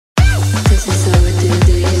Hey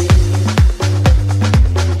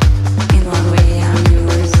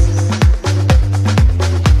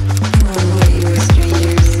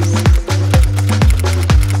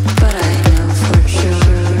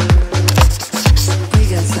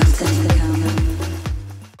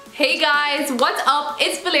guys, what's up?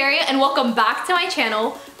 It's Valeria and welcome back to my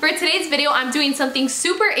channel. For today's video, I'm doing something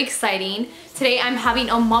super exciting. Today I'm having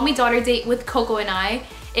a mommy-daughter date with Coco and I.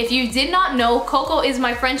 If you did not know, Coco is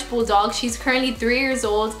my French Bulldog. She's currently 3 years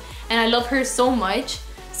old and I love her so much.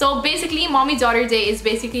 So basically, mommy-daughter date is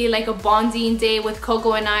basically like a bonding day with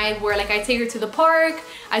Coco and I, where like I take her to the park,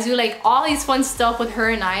 I do like all these fun stuff with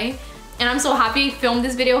her and I. And I'm so happy I filmed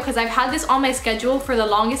this video because I've had this on my schedule for the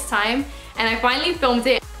longest time and I finally filmed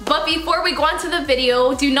it. But before we go on to the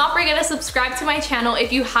video, do not forget to subscribe to my channel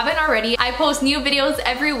if you haven't already. I post new videos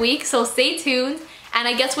every week, so stay tuned. And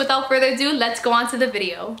I guess without further ado, let's go on to the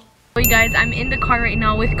video. Hey guys, I'm in the car right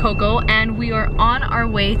now with Coco and we are on our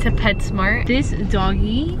way to PetSmart. This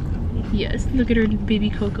doggy, yes, look at her baby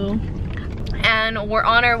Coco. And we're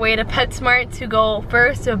on our way to PetSmart to go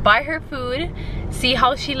first to buy her food, see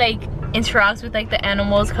how she like interacts with like the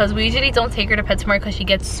animals, because we usually don't take her to PetSmart because she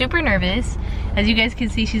gets super nervous. As you guys can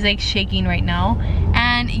see, she's like shaking right now.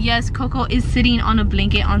 And yes, Coco is sitting on a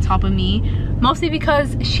blanket on top of me, mostly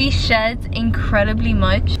because she sheds incredibly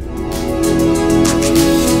much.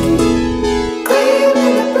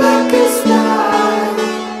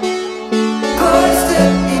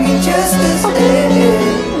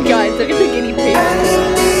 Guys, look at the guinea pig.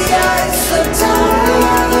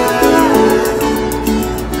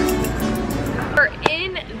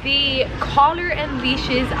 Collar and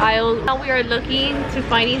leashes aisle. Now we are looking to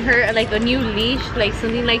finding her like a new leash, like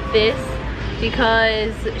something like this,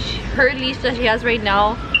 because her leash that she has right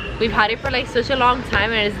now, we've had it for like such a long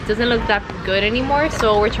time and it doesn't look that good anymore,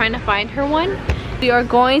 so we're trying to find her one. We are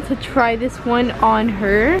going to try this one on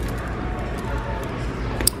her.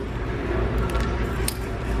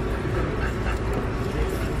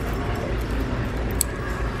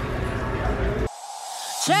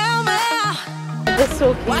 Tell me, that's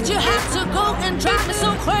so cute. why'd you have to go and drive me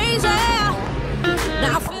so crazy?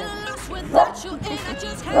 Now I'm feeling lost without you, and I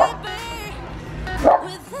just can't be.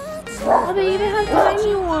 Oh, they even have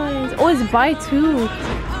tiny ones. Oh, it's buy two.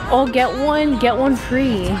 Oh, get one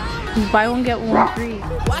free. Buy one, get one free.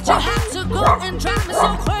 Why'd you have to go and drive me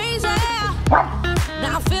so crazy?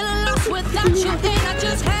 Now I'm feeling lost without you, and I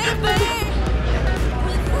just can't be.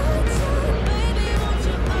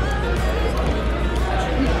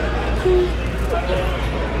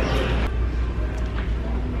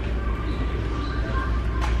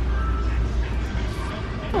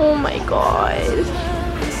 Oh my god.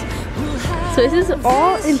 So this is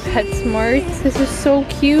all in PetSmart. This is so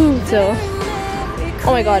cute. Oh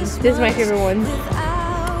my god, this is my favorite one.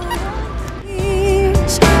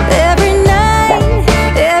 Every night,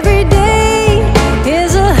 every day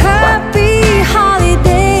is a happy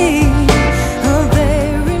holiday.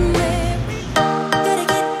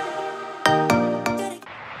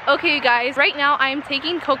 Okay, you guys, right now I'm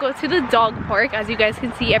taking Coco to the dog park. As you guys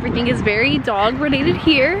can see, everything is very dog related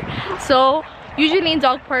here. So usually in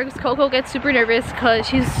dog parks, Coco gets super nervous because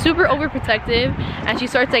she's super overprotective and she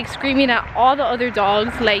starts like screaming at all the other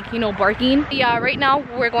dogs, like, you know, barking. Yeah, right now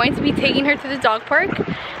we're going to be taking her to the dog park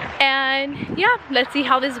and yeah, let's see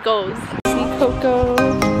how this goes. See Coco.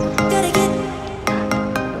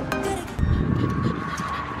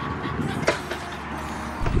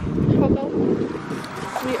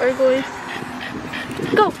 We are going.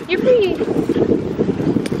 Go, you're free.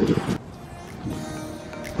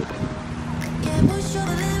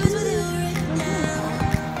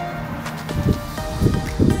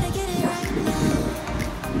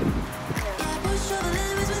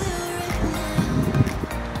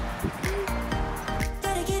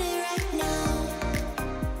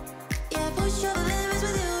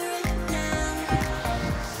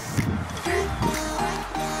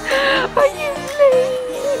 Are you late?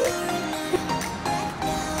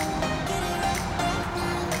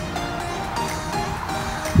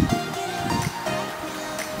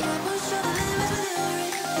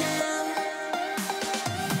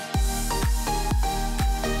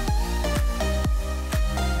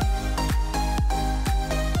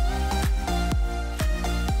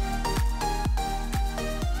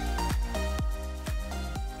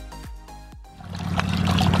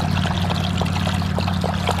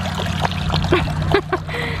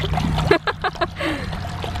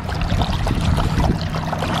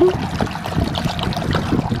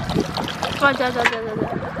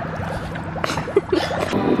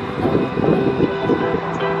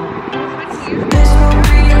 There's no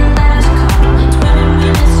real last call. 20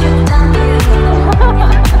 minutes, you're done.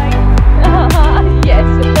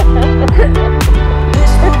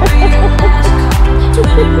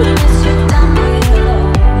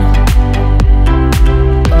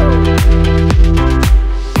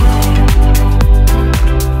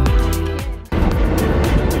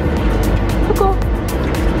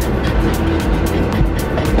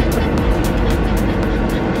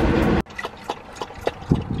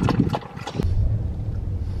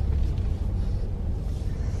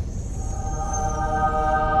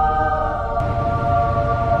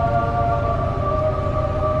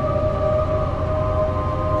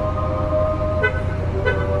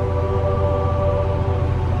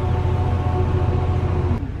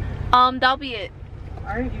 That'll be it.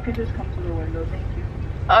 Alright, you can just come to the window, thank you.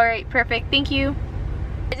 Alright, perfect, thank you.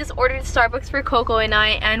 I just ordered Starbucks for Coco and I,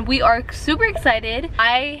 and we are super excited.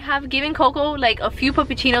 I have given Coco like a few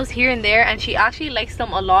puppuccinos here and there, and she actually likes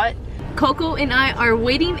them a lot. Coco and I are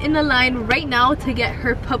waiting in the line right now to get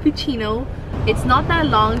her puppuccino. It's not that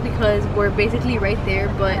long because we're basically right there,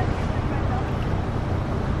 but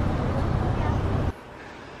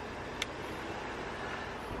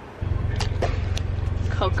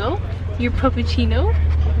Coco, your puppuccino.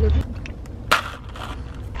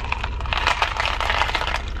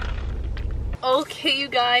 Okay, you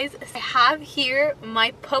guys, I have here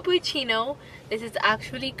my puppuccino. This is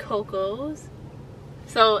actually Coco's.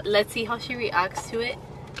 So let's see how she reacts to it.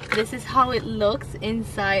 This is how it looks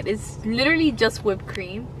inside. It's literally just whipped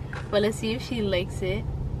cream, but let's see if she likes it.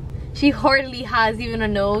 She hardly has even a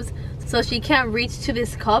nose, so she can't reach to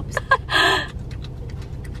this cup.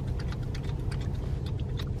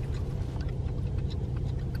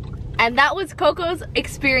 And that was Coco's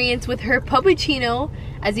experience with her puppuccino.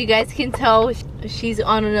 As you guys can tell, she's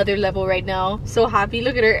on another level right now. So happy,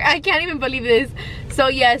 look at her. I can't even believe this. So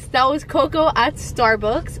yes, that was Coco at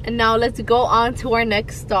Starbucks. And now let's go on to our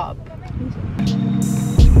next stop.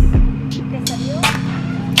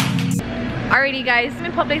 Alrighty guys, I'm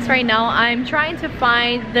in Publix right now. I'm trying to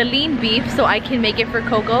find the lean beef so I can make it for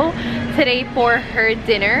Coco today for her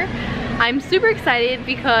dinner. I'm super excited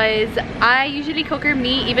because I usually cook her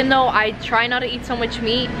meat, even though I try not to eat so much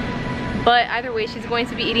meat. But either way, she's going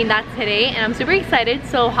to be eating that today, and I'm super excited.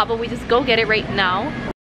 So how about we just go get it right now?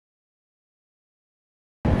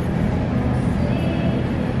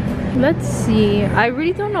 Let's see. I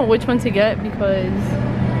really don't know which one to get because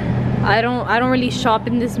I don't really shop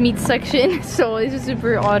in this meat section, so it's just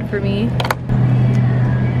super odd for me.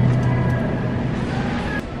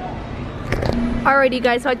 Alrighty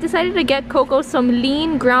guys, so I decided to get Coco some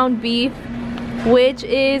lean ground beef, which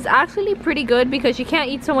is actually pretty good because she can't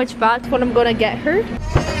eat so much fat. That's what I'm gonna get her.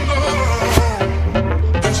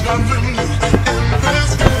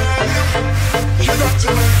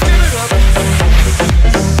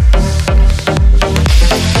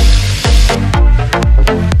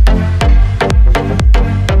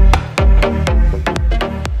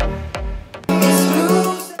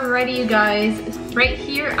 Alrighty you guys, right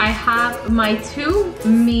here I have my two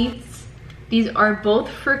meats. These are both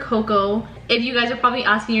for Coco. If you guys are probably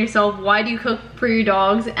asking yourself, why do you cook for your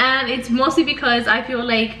dogs? And it's mostly because I feel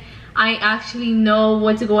like I actually know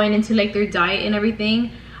what's going into like their diet and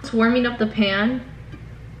everything. Just warming up the pan.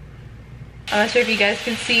 I'm not sure if you guys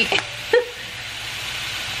can see.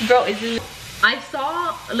 Bro, I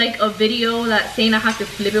saw like a video that saying I have to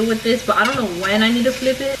flip it with this, but I don't know when I need to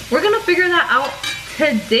flip it. We're gonna figure that out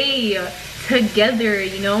today together,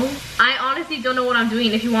 you know? I honestly don't know what I'm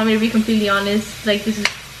doing, if you want me to be completely honest. Like, this is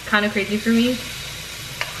kind of crazy for me.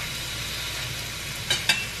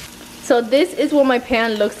 So this is what my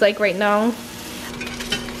pan looks like right now.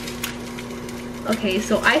 Okay,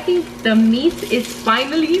 so I think the meat is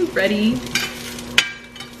finally ready.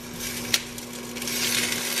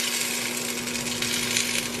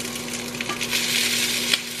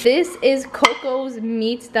 This is Coco's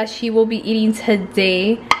meat that she will be eating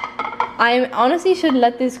today. I honestly should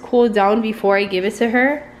let this cool down before I give it to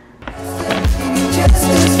her.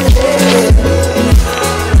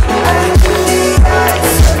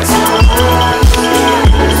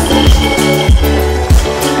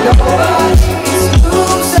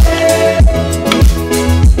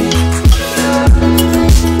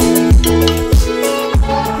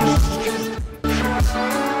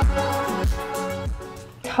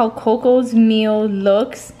 How Coco's meal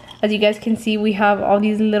looks. As you guys can see, we have all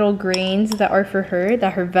these little grains that are for her,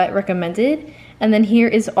 that her vet recommended. And then here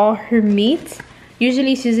is all her meat.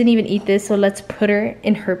 Usually she doesn't even eat this, so let's put her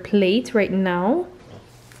in her plate right now.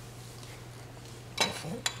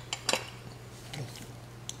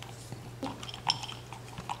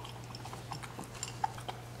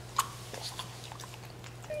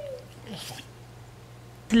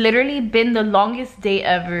 It's literally been the longest day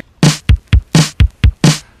ever.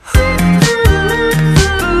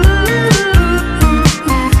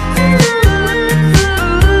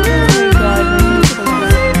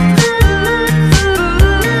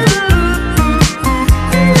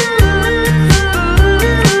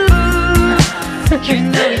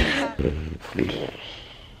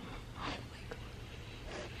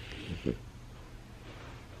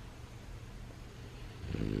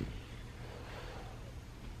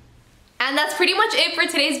 And that's pretty much it for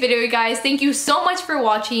today's video, guys. Thank you so much for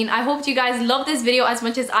watching. I hope you guys loved this video as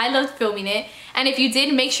much as I loved filming it. And if you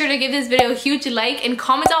did, make sure to give this video a huge like and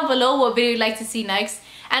comment down below what video you'd like to see next.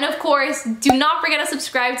 And of course, do not forget to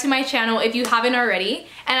subscribe to my channel if you haven't already.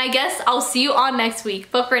 And I guess I'll see you all next week.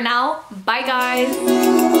 But for now, bye guys.